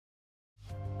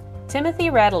Timothy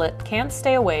Radelet can't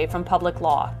stay away from public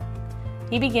law.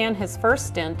 He began his first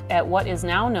stint at what is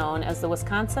now known as the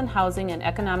Wisconsin Housing and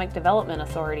Economic Development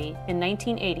Authority in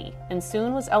 1980 and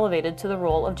soon was elevated to the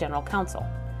role of general counsel.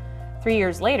 3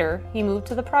 years later, he moved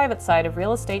to the private side of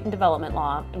real estate and development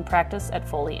law and practiced at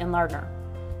Foley & Lardner.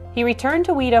 He returned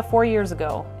to WIDA 4 years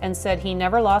ago and said he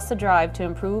never lost the drive to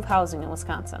improve housing in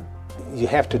Wisconsin. You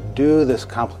have to do this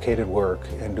complicated work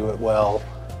and do it well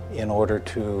in order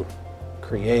to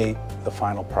create the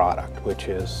final product, which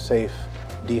is safe,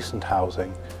 decent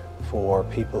housing for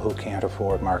people who can't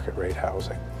afford market rate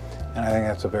housing. And I think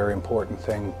that's a very important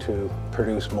thing to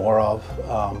produce more of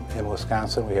in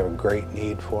Wisconsin. We have a great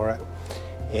need for it.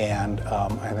 And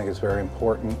I think it's very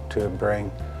important to bring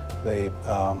the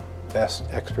best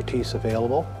expertise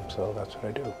available. So that's what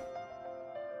I do.